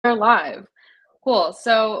we're live. Cool.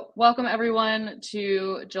 So welcome everyone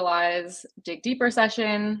to July's Dig Deeper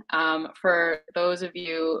session. For those of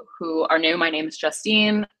you who are new, my name is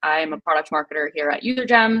Justine. I'm a product marketer here at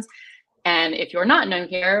UserGems. And if you're not new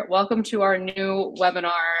here, welcome to our new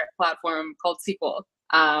webinar platform called Sequel.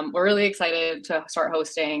 We're really excited to start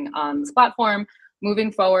hosting on this platform.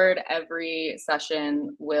 Moving forward, every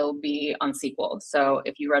session will be on Sequel. So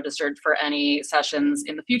if you registered for any sessions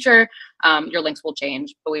in the future, your links will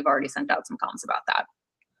change, but we've already sent out some comms about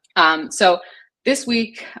that. So this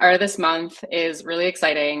week, or this month, is really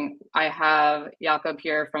exciting. I have Jakob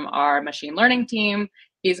here from our machine learning team.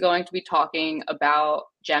 He's going to be talking about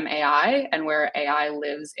Gem AI and where AI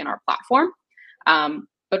lives in our platform.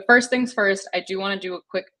 But first things first, I do want to do a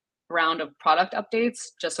quick round of product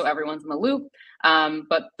updates just so everyone's in the loop.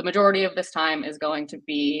 But the majority of this time is going to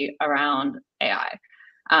be around AI.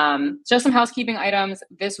 Just some housekeeping items.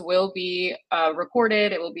 This will be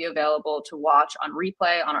recorded. It will be available to watch on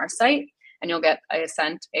replay on our site, and you'll get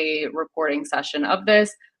sent a recording session of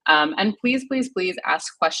this. And please, please, please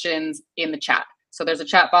ask questions in the chat. So there's a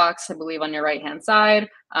chat box, I believe, on your right-hand side.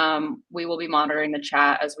 We will be monitoring the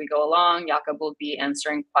chat as we go along. Jakob will be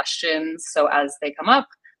answering questions. So as they come up,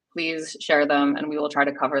 please share them and we will try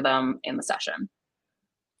to cover them in the session.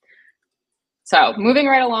 So moving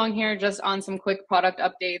right along here, just on some quick product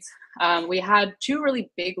updates. We had two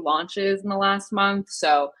really big launches in the last month.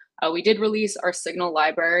 So we did release our Signal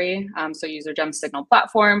library, so UserGems Signal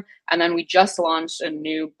Platform, and then we just launched a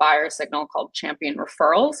new buyer signal called Champion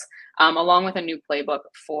Referrals, along with a new playbook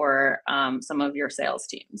for some of your sales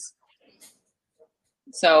teams.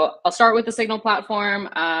 So I'll start with the Signal platform.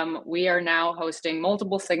 We are now hosting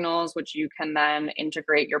multiple signals, which you can then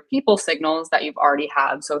integrate your people signals that you've already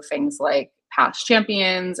had. So things like past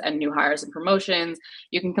champions and new hires and promotions,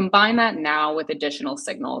 you can combine that now with additional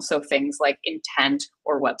signals. So things like intent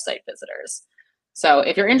or website visitors. So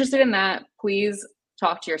if you're interested in that, please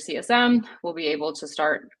talk to your CSM. We'll be able to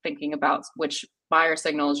start thinking about which buyer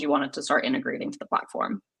signals you wanted to start integrating to the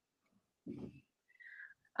platform.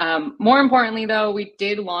 More importantly, though, we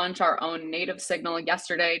did launch our own native signal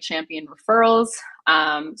yesterday, Champion Referrals.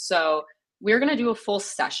 So we're going to do a full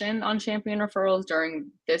session on Champion Referrals during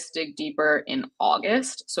this Dig Deeper in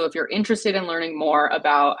August. So if you're interested in learning more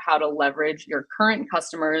about how to leverage your current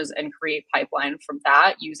customers and create pipeline from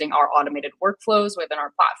that using our automated workflows within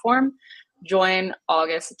our platform, join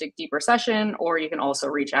August Dig Deeper session, or you can also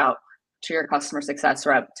reach out to your customer success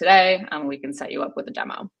rep today and we can set you up with a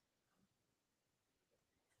demo.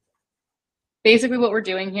 Basically, what we're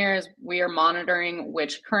doing here is we are monitoring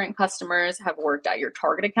which current customers have worked at your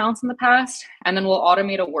target accounts in the past, and then we'll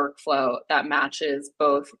automate a workflow that matches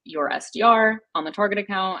both your SDR on the target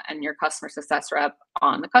account and your customer success rep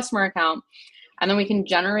on the customer account. And then we can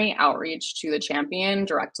generate outreach to the champion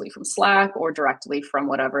directly from Slack or directly from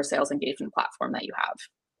whatever sales engagement platform that you have.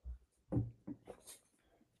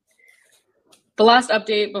 The last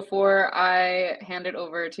update before I hand it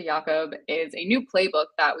over to Jakob is a new playbook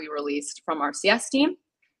that we released from our CS team.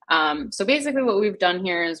 So basically what we've done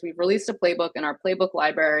here is we've released a playbook in our playbook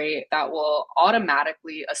library that will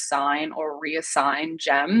automatically assign or reassign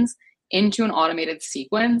gems into an automated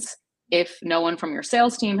sequence if no one from your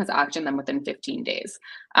sales team has actioned them within 15 days.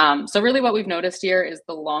 So really what we've noticed here is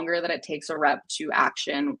the longer that it takes a rep to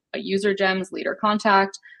action a UserGems lead or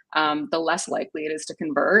contact, the less likely it is to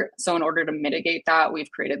convert. So in order to mitigate that,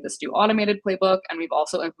 we've created this new automated playbook, and we've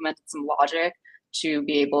also implemented some logic to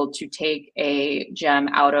be able to take a gem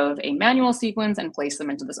out of a manual sequence and place them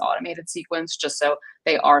into this automated sequence, just so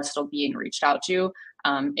they are still being reached out to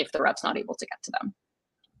if the rep's not able to get to them.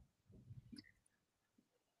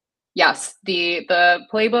 Yes, the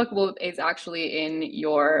playbook is actually in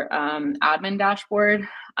your admin dashboard.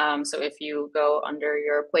 So if you go under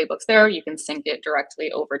your playbooks there, you can sync it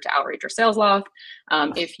directly over to Outreach or SalesLoft.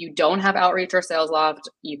 If you don't have Outreach or SalesLoft,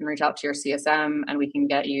 you can reach out to your CSM and we can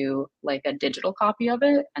get you like a digital copy of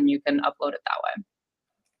it and you can upload it that way.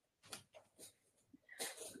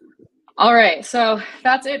 All right, so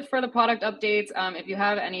that's it for the product updates. If you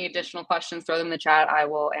have any additional questions, throw them in the chat. I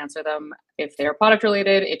will answer them if they're product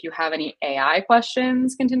related. If you have any AI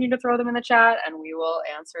questions, continue to throw them in the chat and we will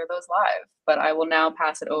answer those live. But I will now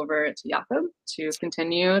pass it over to Jakob to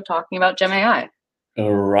continue talking about Gem AI.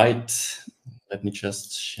 All right, let me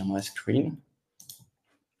just share my screen.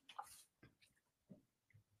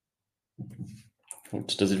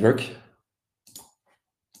 Does it work?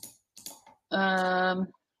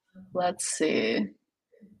 Let's see.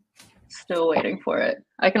 Still waiting for it.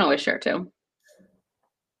 I can always share too.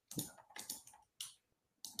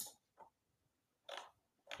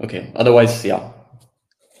 Okay, otherwise, yeah.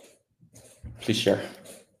 Please share.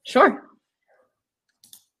 Sure.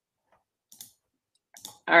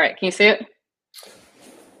 All right, can you see it?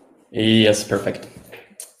 Yes, perfect.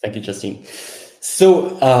 Thank you, Justine.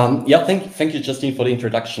 So yeah, thank you, Justine, for the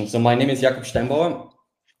introduction. So my name is Jakob Steinbauer.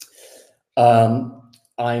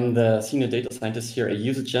 I'm the senior data scientist here at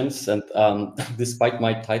UserGems, and despite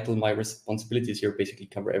my title, my responsibilities here basically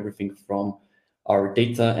cover everything from our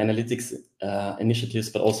data analytics initiatives,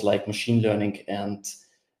 but also like machine learning and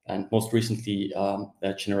most recently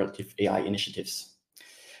generative AI initiatives.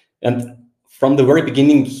 And from the very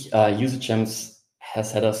beginning, UserGems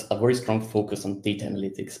has had a very strong focus on data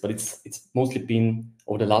analytics, but it's mostly been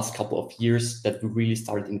over the last couple of years that we really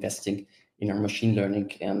started investing in our machine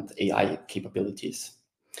learning and AI capabilities.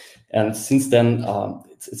 And since then,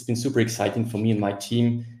 it's been super exciting for me and my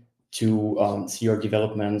team to see our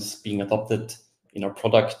developments being adopted in our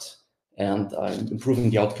product and improving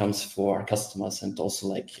the outcomes for our customers, and also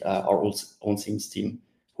like our own sales team,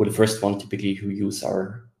 who are the first one typically who use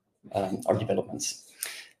our developments.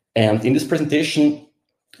 And in this presentation,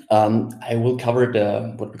 I will cover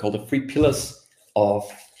what we call the 3 pillars of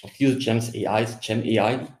UserGems AI's Gem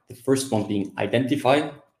AI. The first one being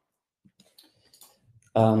identify,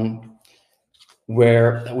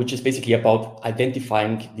 which is basically about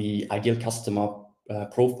identifying the ideal customer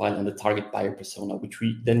profile and the target buyer persona, which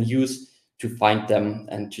we then use to find them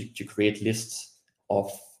and to create lists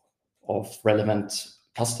of relevant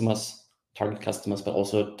customers, target customers, but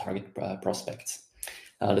also target prospects.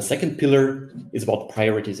 The second pillar is about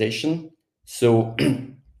prioritization. So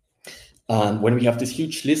when we have these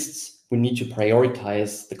huge lists, we need to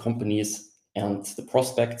prioritize the companies and the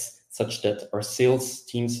prospects such that our sales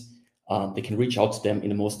teams, they can reach out to them in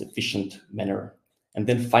the most efficient manner. And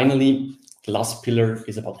then finally, the last pillar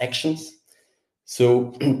is about actions.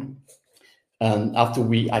 So after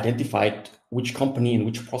we identified which company and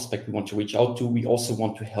which prospect we want to reach out to, we also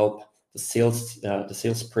want to help the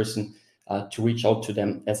salesperson to reach out to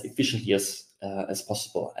them as efficiently as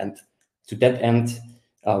possible. And to that end,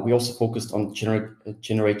 we also focused on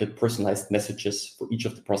generated personalized messages for each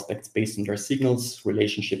of the prospects based on their signals,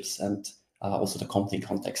 relationships, and also the company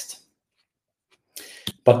context.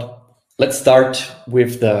 But let's start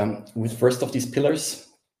with first of these pillars,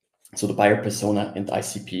 so the buyer persona and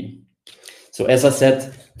ICP. So as I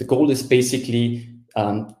said, the goal is basically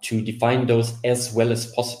to define those as well as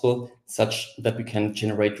possible, such that we can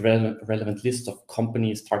generate relevant lists of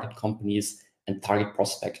companies, target companies, and target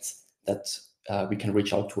prospects that we can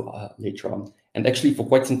reach out to later on. And actually, for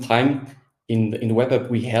quite some time in the web app,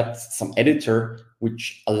 we had some editor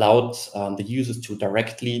which allowed the users to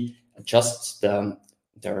directly adjust their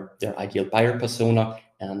ideal buyer persona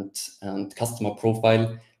and customer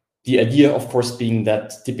profile. The idea, of course, being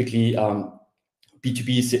that typically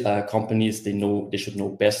B2B companies, they should know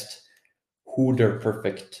best who their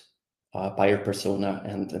perfect buyer persona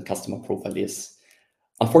and customer profile is.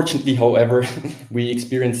 Unfortunately, however, we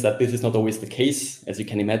experience that this is not always the case, as you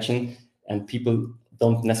can imagine, and people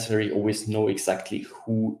don't necessarily always know exactly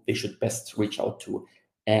who they should best reach out to.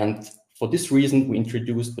 And for this reason, we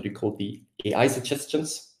introduced what we call the AI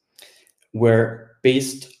suggestions, where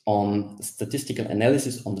based on statistical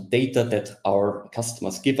analysis on the data that our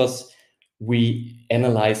customers give us, we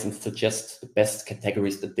analyze and suggest the best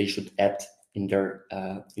categories that they should add in their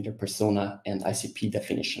persona and ICP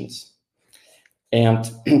definitions.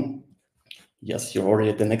 And yes, you're already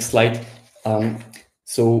at the next slide. In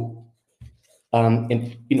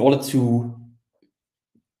order to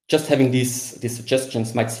just having these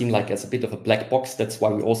suggestions might seem like as a bit of a black box. That's why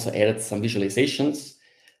we also added some visualizations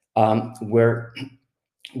where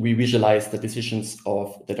we visualize the decisions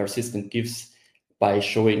that our system gives by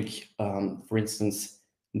showing, for instance,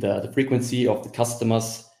 the frequency of the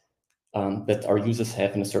customers that our users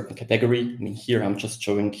have in a certain category. I mean, here I'm just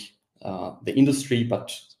showing the industry,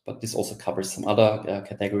 but this also covers some other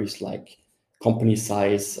categories like company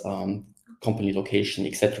size, company location,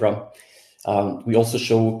 etc. We also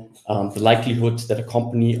show the likelihood that a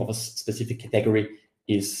company of a specific category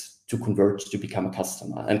is to convert to become a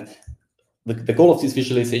customer. And the goal of these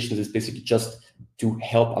visualizations is basically just to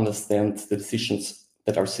help understand the decisions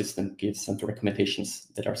that our system gives and the recommendations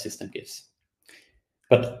that our system gives.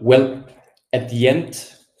 But well, at the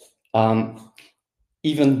end,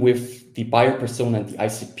 even with the buyer persona and the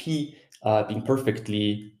ICP being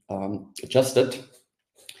perfectly adjusted,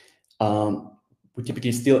 we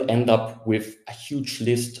typically still end up with a huge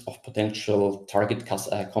list of potential target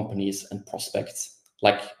companies and prospects.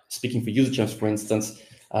 Like speaking for UserGems, for instance,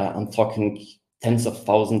 I'm talking tens of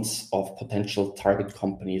thousands of potential target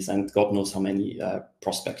companies and God knows how many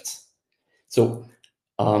prospects. So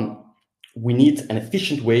we need an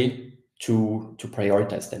efficient way to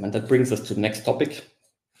prioritize them. And that brings us to the next topic.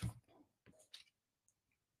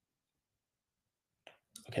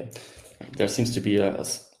 Okay, there seems to be a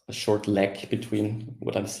short lag between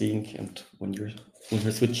what I'm seeing and when you're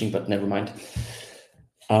switching, but never mind.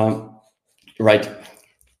 Right.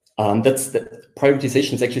 That's the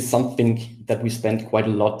prioritization is actually something that we spent quite a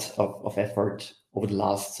lot of effort over the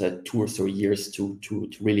last 2 or so years to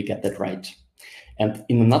really get that right. And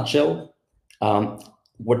in a nutshell,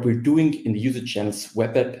 what we're doing in the UserGems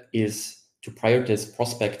web app is to prioritize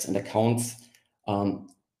prospects and accounts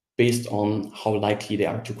based on how likely they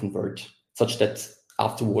are to convert, such that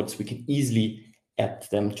afterwards we can easily add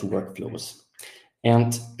them to workflows.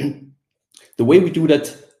 And the way we do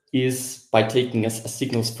that is by taking a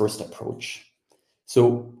signals first approach.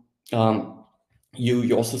 So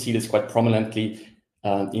you also see this quite prominently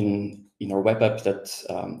in our web app, that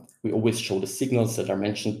we always show the signals that are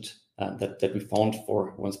mentioned that we found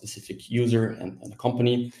for one specific user and a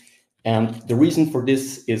company. And the reason for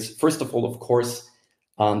this is, first of all, of course,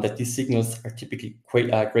 that these signals are typically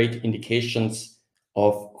great indications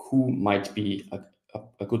of who might be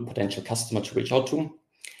a good potential customer to reach out to.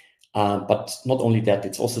 But not only that,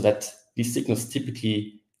 it's also that these signals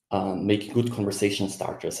typically make good conversation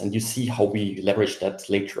starters. And you see how we leverage that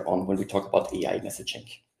later on when we talk about AI messaging.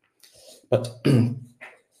 But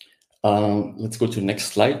let's go to the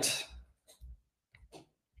next slide.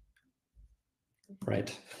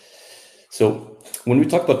 Right. So when we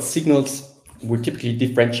talk about signals, we're typically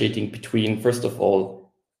differentiating between, first of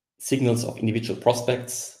all, signals of individual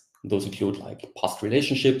prospects. Those include like past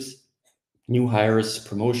relationships, new hires,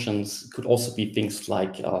 promotions. It could also be things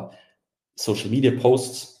like social media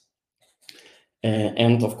posts,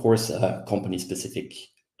 and of course, company-specific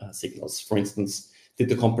signals. For instance, did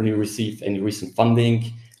the company receive any recent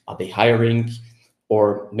funding? Are they hiring?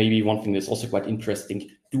 Or maybe one thing that's also quite interesting,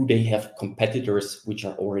 do they have competitors which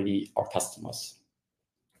are already our customers?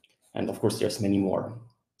 And of course, there's many more.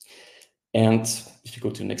 And if you go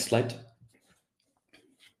to the next slide.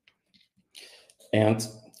 And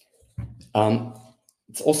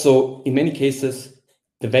it's also, in many cases,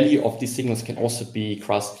 the value of these signals can also be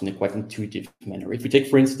grasped in a quite intuitive manner. If we take,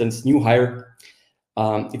 for instance, new hire,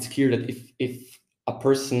 it's clear that if a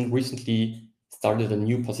person recently started a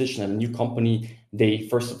new position and a new company,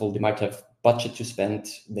 first of all, they might have budget to spend.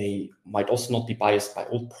 They might also not be biased by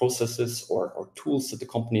old processes or tools that the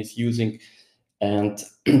company is using. And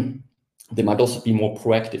they might also be more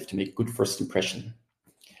proactive to make a good first impression.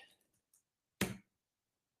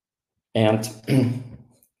 And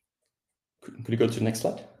could you go to the next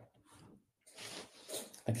slide?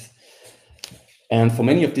 Thanks. And for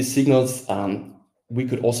many of these signals, we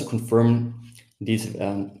could also confirm these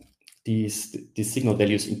signal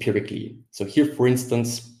values empirically. So here, for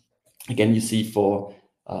instance, again, you see for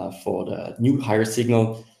the new hire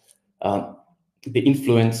signal, the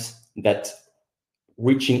influence that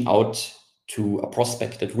reaching out to a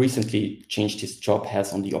prospect that recently changed his job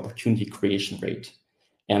has on the opportunity creation rate.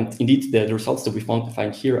 And indeed, the results that we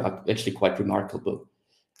find here are actually quite remarkable,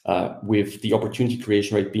 with the opportunity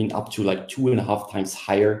creation rate being up to like 2.5 times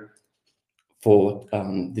higher for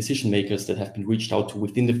decision makers that have been reached out to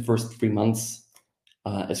within the first 3 months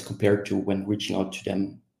as compared to when reaching out to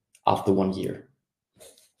them after 1 year.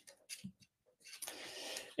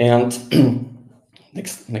 And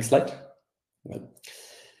next slide.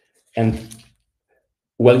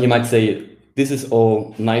 Well, you might say, this is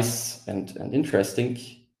all nice and interesting,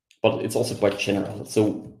 but it's also quite general.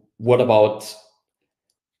 So what about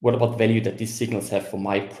value that these signals have for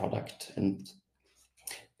my product?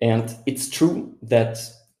 And it's true that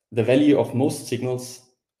the value of most signals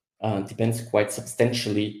depends quite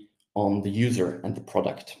substantially on the user and the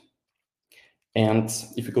product. And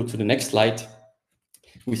if we go to the next slide,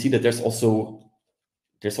 we see that there's also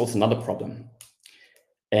another problem.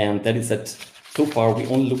 And that is that so far we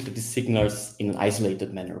only looked at the signals in an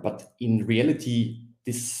isolated manner, but in reality,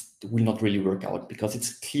 this will not really work out, because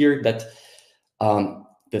it's clear that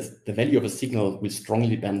the value of a signal will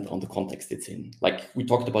strongly depend on the context it's in. Like we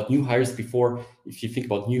talked about new hires before. If you think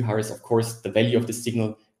about new hires, of course, the value of the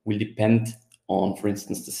signal will depend on, for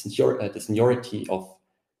instance, the seniority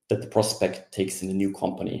that the prospect takes in a new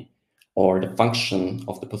company, or the function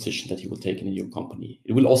of the position that he will take in a new company.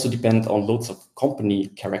 It will also depend on loads of company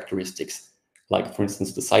characteristics, like, for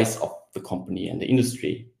instance, the size of the company and the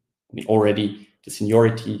industry. I mean, already the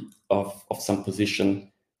seniority of some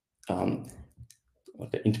position,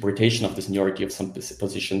 the interpretation of the seniority of some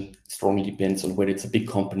position strongly depends on whether it's a big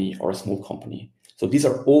company or a small company. So these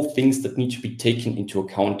are all things that need to be taken into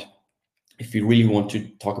account if we really want to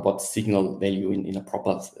talk about signal value in a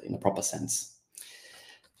proper sense.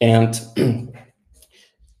 And in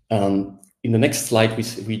the next slide,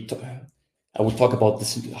 I will talk about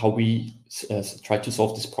this, how we try to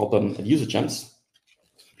solve this problem at UserGems.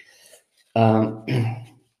 And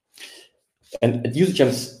at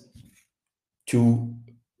UserGems, to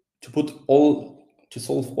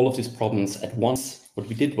solve all of these problems at once, what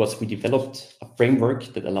we did was we developed a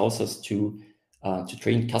framework that allows us to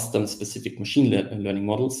train custom specific machine learning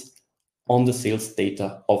models on the sales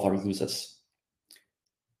data of our users.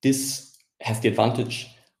 This has the advantage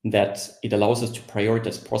that it allows us to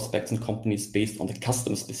prioritize prospects and companies based on the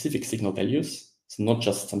customer specific signal values, so not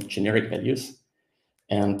just some generic values.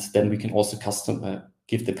 And then we can also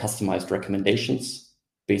give the customized recommendations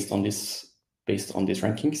based on these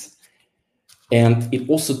rankings. And it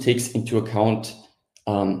also takes into account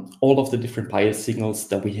all of the different bias signals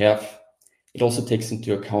that we have. It also takes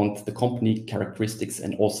into account the company characteristics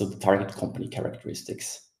and also the target company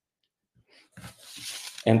characteristics.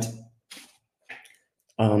 And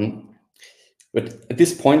but at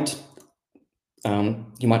this point,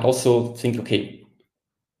 you might also think, okay,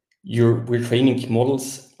 we're training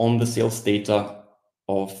models on the sales data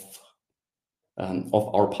of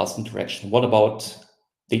our past interaction. What about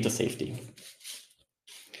data safety?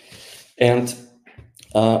 And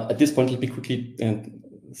at this point, let me quickly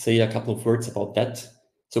say a couple of words about that.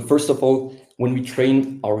 So first of all, when we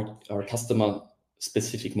train our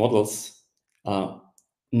customer-specific models,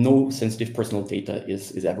 no sensitive personal data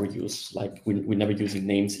is ever used. Like we're never using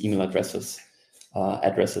names, email addresses,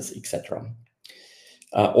 etc.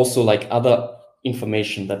 Also, like other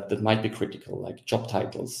information that might be critical, like job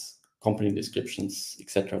titles, company descriptions,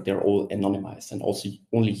 etc. They're all anonymized and also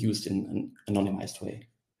only used in an anonymized way.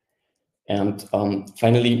 And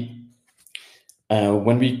finally,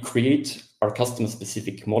 when we create our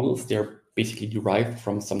customer-specific models, they're basically derived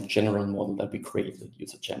from some general model that we created at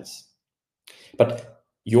UserGems. But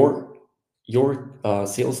your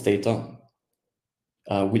sales data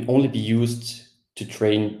will only be used to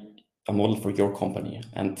train a model for your company,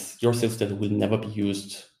 and your sales data will never be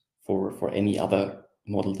used for any other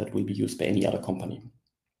model that will be used by any other company.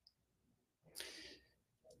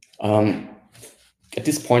 At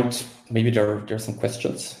this point, maybe there are some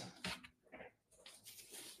questions.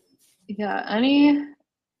 Yeah,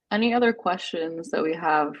 any other questions that we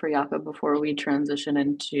have for Jakob before we transition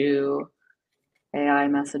into AI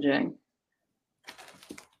messaging?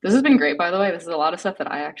 This has been great, by the way. This is a lot of stuff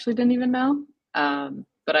that I actually didn't even know.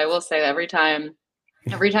 But I will say every time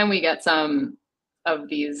we get some of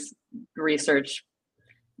these research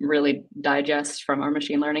really digests from our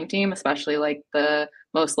machine learning team, especially like the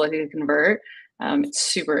most likely to convert, it's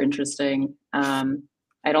super interesting.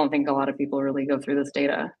 I don't think a lot of people really go through this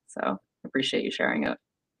data, so appreciate you sharing it.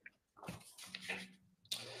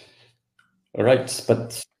 All right,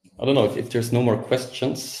 but I don't know if there's no more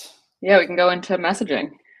questions. Yeah, we can go into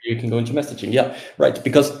messaging. You can go into messaging, yeah, right.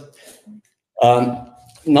 Because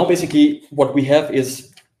now basically what we have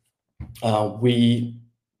is we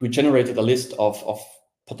generated a list of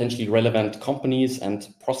potentially relevant companies and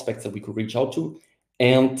prospects that we could reach out to,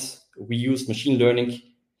 and we used machine learning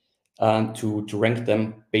to rank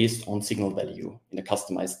them based on signal value in a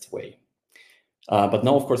customized way. But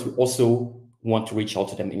now, of course, we also want to reach out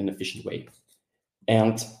to them in an efficient way.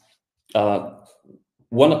 And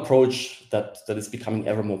one approach that is becoming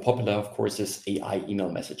ever more popular, of course, is AI email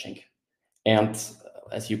messaging. And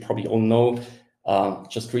as you probably all know,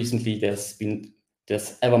 just recently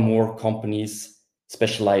there's ever more companies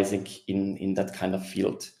specializing in that kind of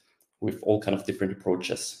field with all kind of different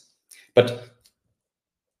approaches. But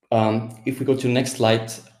if we go to the next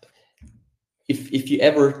slide, if you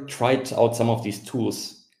ever tried out some of these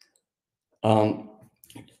tools,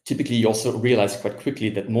 typically you also realize quite quickly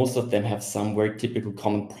that most of them have some very typical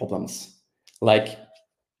common problems. Like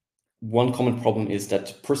one common problem is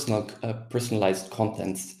that personalized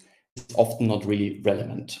content is often not really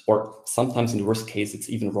relevant, or sometimes in the worst case, it's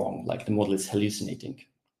even wrong, like the model is hallucinating.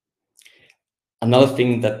 Another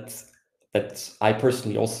thing that I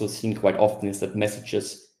personally also seen quite often is that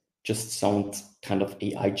messages just sound kind of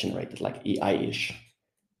AI generated, like AI-ish.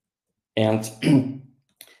 And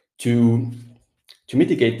to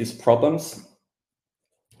mitigate these problems,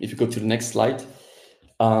 if you go to the next slide,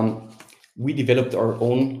 we developed our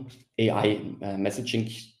own AI messaging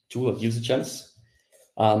tool of UserGems,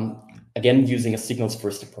 again, using a signals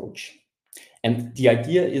first approach. And the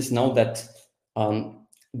idea is now that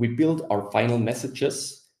we build our final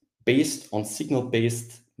messages based on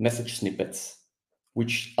signal-based message snippets,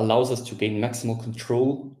 which allows us to gain maximal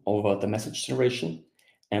control over the message generation,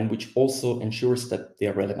 and which also ensures that they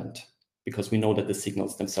are relevant, because we know that the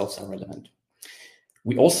signals themselves are relevant.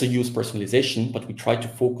 We also use personalization, but we try to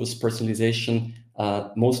focus personalization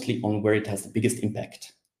mostly on where it has the biggest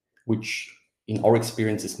impact, which in our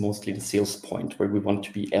experience is mostly the sales point, where we want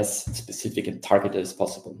to be as specific and targeted as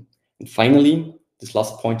possible. And finally, this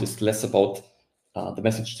last point is less about the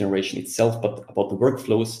message generation itself, but about the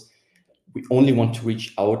workflows. We only want to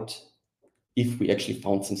reach out if we actually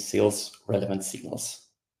found some sales relevant signals.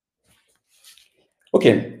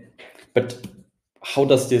 Okay, but how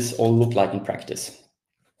does this all look like in practice?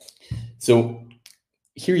 So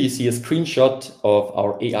here you see a screenshot of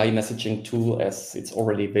our AI messaging tool as it's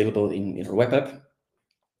already available in our web app.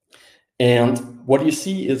 And what you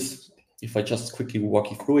see is, if I just quickly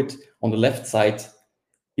walk you through it, on the left side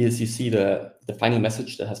is you see the final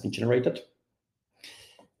message that has been generated.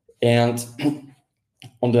 And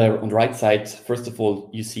on the right side, first of all,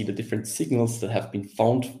 you see the different signals that have been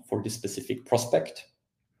found for this specific prospect.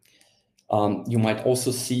 You might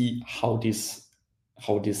also see how these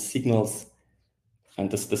signals and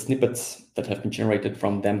the snippets that have been generated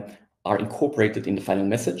from them are incorporated in the final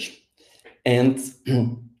message. And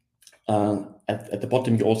at the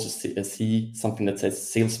bottom, you also see something that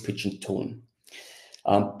says sales pitch and tone.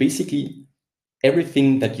 Basically,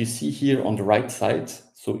 everything that you see here on the right side,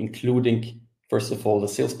 so including, first of all, the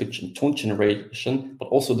sales pitch and tone generation, but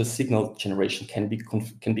also the signal generation can be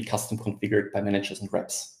custom configured by managers and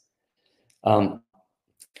reps.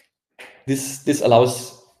 This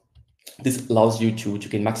allows you to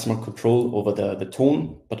gain maximum control over the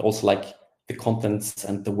tone, but also like the contents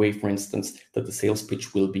and the way, for instance, that the sales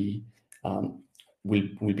pitch will be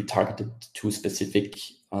targeted to specific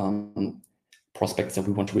prospects that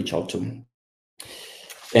we want to reach out to.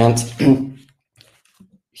 And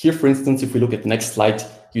here, for instance, if we look at the next slide,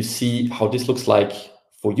 you see how this looks like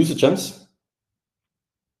for UserGems.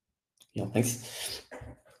 Yeah, thanks.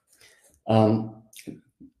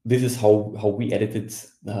 This is how we edited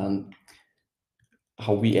the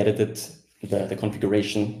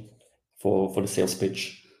configuration for the sales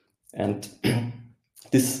pitch. And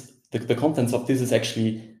the contents of this is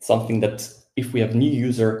actually something that if we have a new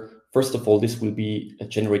user, first of all, this will be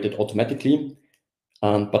generated automatically.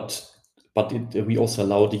 But we also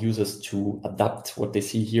allow the users to adapt what they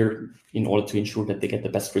see here in order to ensure that they get the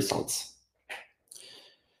best results.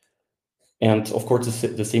 And of course,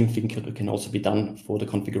 the same thing can also be done for the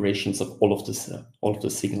configurations of all of the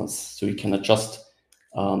signals. So you can adjust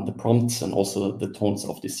the prompts and also the tones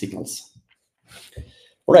of these signals.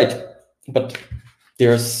 All right, but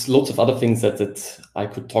there's lots of other things that I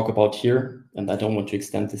could talk about here, and I don't want to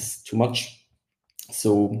extend this too much.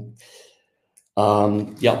 So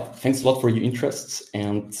yeah, thanks a lot for your interests.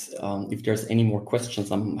 And if there's any more questions,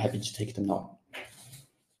 I'm happy to take them now.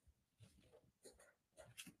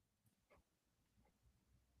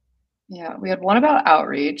 Yeah, we had one about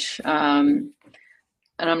outreach. And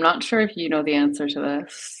I'm not sure if you know the answer to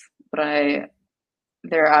this, but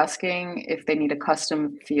they're asking if they need a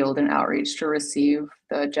custom field in outreach to receive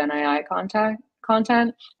the Gen AI content.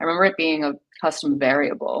 I remember it being a custom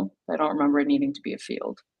variable. I don't remember it needing to be a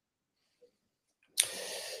field.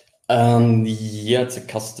 Yeah, it's a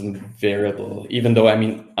custom variable, even though, I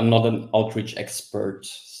mean, I'm not an outreach expert,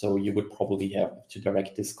 so you would probably have to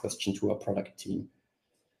direct this question to our product team.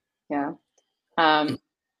 Yeah.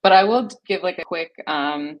 But I will give like a quick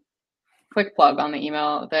plug on the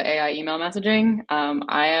AI email messaging.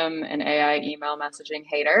 I am an AI email messaging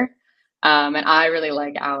hater. And I really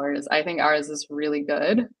like ours. I think ours is really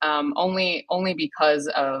good. Only because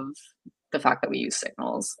of the fact that we use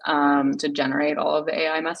signals to generate all of the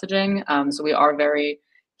AI messaging. So we are very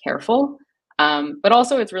careful. But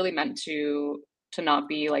also it's really meant to not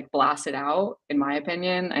be like blasted out, in my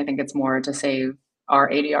opinion. I think it's more to save our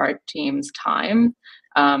ADR team's time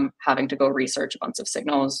having to go research a bunch of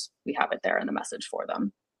signals. We have it there in the message for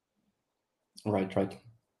them. Right.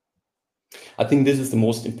 I think this is the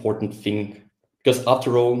most important thing, because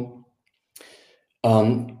after all,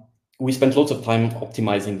 we spent lots of time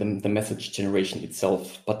optimizing the message generation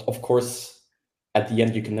itself. But of course, at the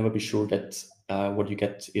end, you can never be sure that what you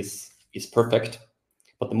get is perfect.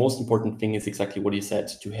 But the most important thing is exactly what you said,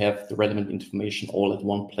 to have the relevant information all at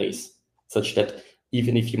one place, such that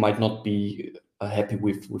even if you might not be happy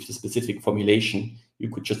with the specific formulation, you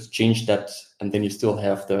could just change that, and then you still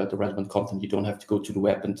have the relevant content. You don't have to go to the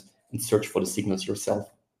web and search for the signals yourself.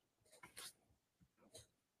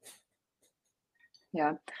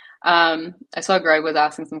 Yeah. I saw Greg was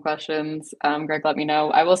asking some questions. Greg, let me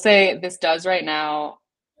know. I will say this does right now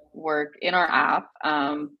work in our app,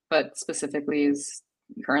 but specifically is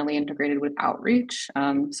currently integrated with outreach.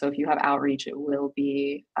 So if you have outreach, it will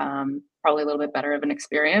be probably a little bit better of an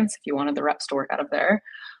experience if you wanted the reps to work out of there.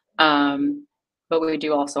 but we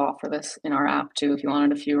do also offer this in our app too, if you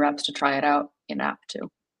wanted a few reps to try it out in app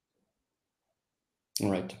too.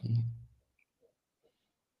 All right.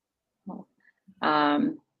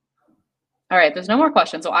 All right, there's no more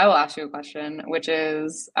questions, so I will ask you a question, which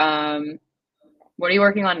is, what are you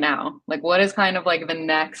working on now? Like, what is kind of like the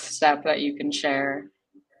next step that you can share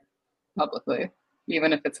publicly,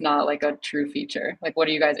 even if it's not like a true feature? Like, what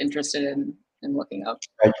are you guys interested in looking up?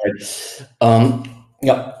 Right.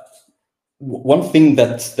 Yeah. One thing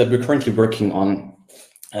that we're currently working on,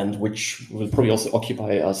 and which will probably also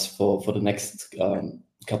occupy us for the next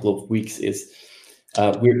couple of weeks, is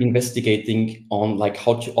we're investigating on like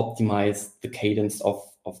how to optimize the cadence of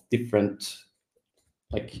different,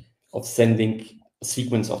 like of sending a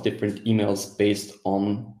sequence of different emails based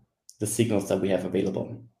on the signals that we have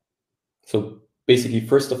available. So basically,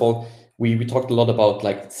 first of all, we talked a lot about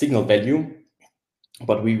like signal value,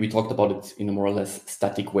 but we talked about it in a more or less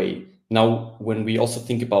static way. Now, when we also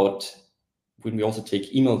take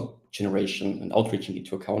email generation and outreaching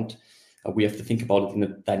into account, we have to think about it in a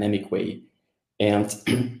dynamic way. And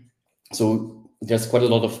so there's quite a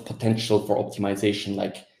lot of potential for optimization.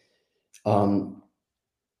 Like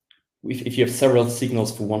if you have several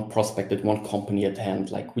signals for one prospect at one company at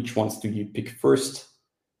hand, like which ones do you pick first?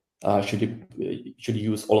 Should you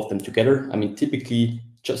use all of them together? I mean, typically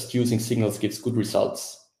just using signals gives good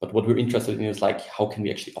results, but what we're interested in is like, how can we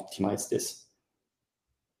actually optimize this?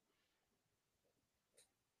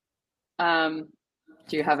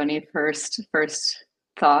 Do you have any first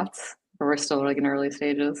thoughts, or we're still like in early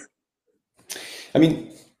stages? I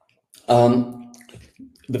mean,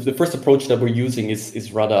 the first approach that we're using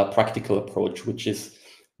is rather a practical approach, which is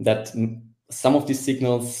that some of these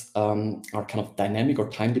signals are kind of dynamic or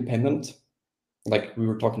time dependent. Like we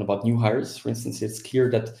were talking about new hires, for instance, it's clear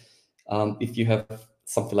that if you have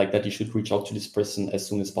something like that, you should reach out to this person as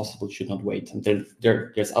soon as possible. You should not wait. And then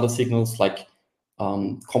there's other signals like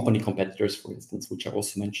company competitors, for instance, which are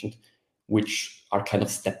also mentioned, which are kind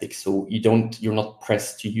of static. So you're not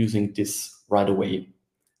pressed to using this right away.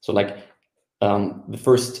 So like the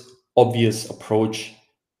first obvious approach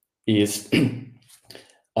is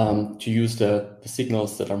to use the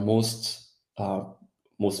signals that are most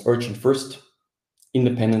urgent first,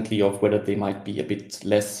 independently of whether they might be a bit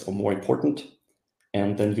less or more important,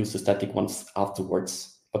 and then use the static ones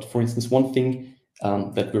afterwards. But for instance, one thing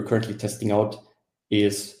that we're currently testing out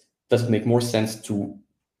is, does it make more sense to,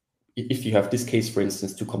 if you have this case, for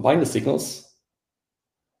instance, to combine the signals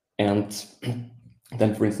and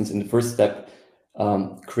then, for instance, in the first step,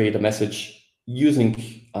 create a message using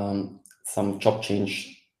some job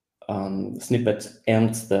change snippet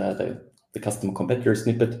and the customer competitor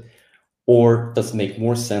snippet, or does it make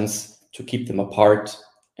more sense to keep them apart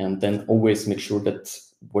and then always make sure that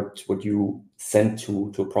what you send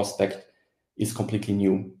to a prospect is completely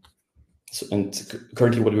new? So, and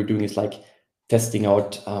currently what we're doing is like testing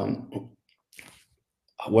out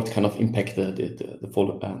what kind of impact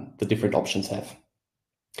the different options have.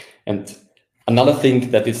 And another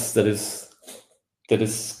thing that is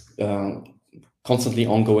constantly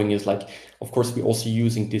ongoing is like, of course, we're also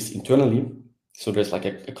using this internally. So there's like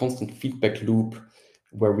a constant feedback loop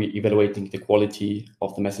where we're evaluating the quality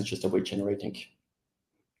of the messages that we're generating.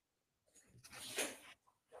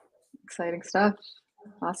 Exciting stuff.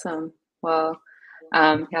 Awesome. Well,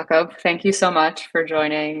 Jakob, thank you so much for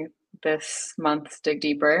joining this month's Dig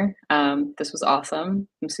Deeper. This was awesome.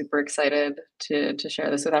 I'm super excited to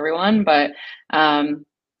share this with everyone. But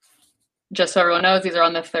just so everyone knows, these are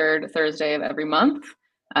on the third Thursday of every month.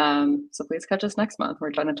 So please catch us next month.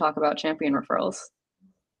 We're going to talk about champion referrals.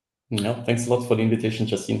 Yeah, thanks a lot for the invitation,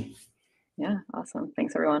 Justine. Yeah, awesome.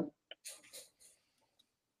 Thanks, everyone.